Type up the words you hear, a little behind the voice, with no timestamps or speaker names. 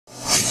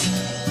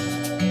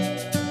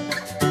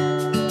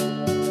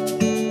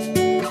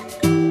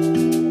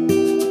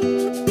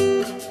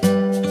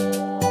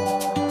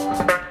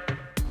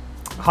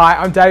Hi,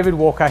 I'm David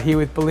Walker here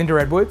with Belinda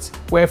Edwards.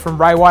 We're from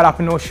Ray White up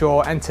in North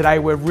Shore, and today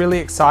we're really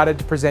excited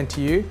to present to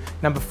you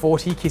number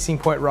 40 Kissing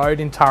Point Road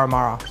in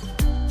Turramurra.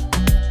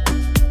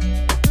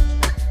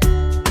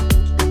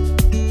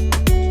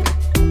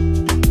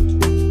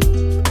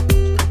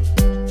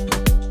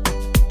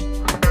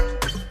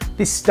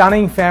 This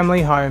stunning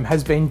family home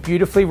has been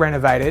beautifully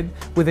renovated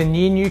with a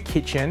near new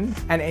kitchen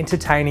and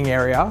entertaining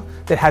area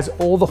that has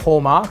all the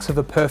hallmarks of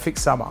a perfect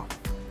summer.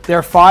 There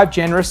are 5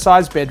 generous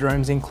sized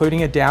bedrooms,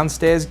 including a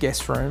downstairs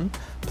guest room,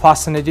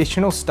 plus an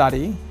additional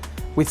study,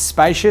 with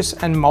spacious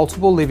and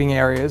multiple living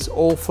areas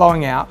all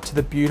flowing out to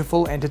the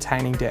beautiful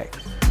entertaining deck.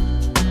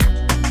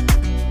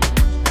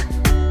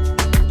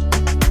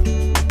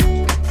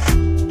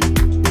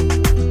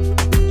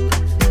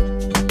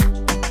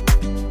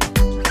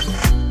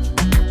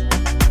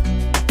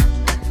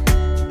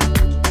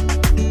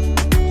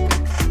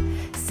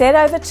 Set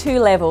over 2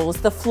 levels,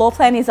 the floor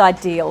plan is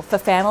ideal for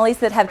families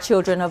that have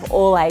children of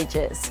all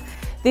ages.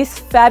 This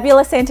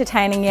fabulous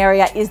entertaining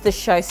area is the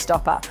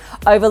showstopper,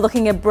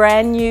 overlooking a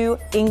brand new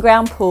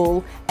in-ground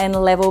pool and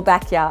level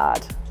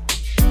backyard.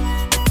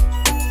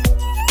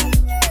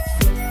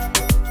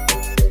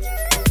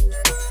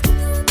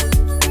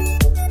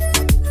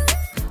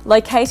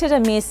 Located a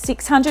mere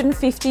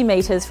 650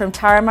 metres from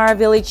Turramurra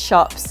Village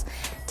shops,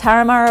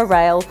 Turramurra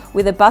Rail,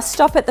 with a bus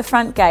stop at the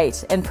front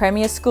gate and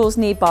premier schools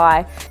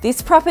nearby,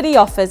 this property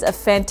offers a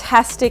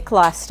fantastic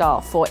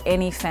lifestyle for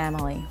any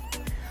family.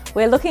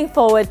 We're looking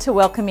forward to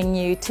welcoming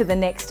you to the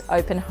next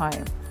open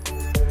home.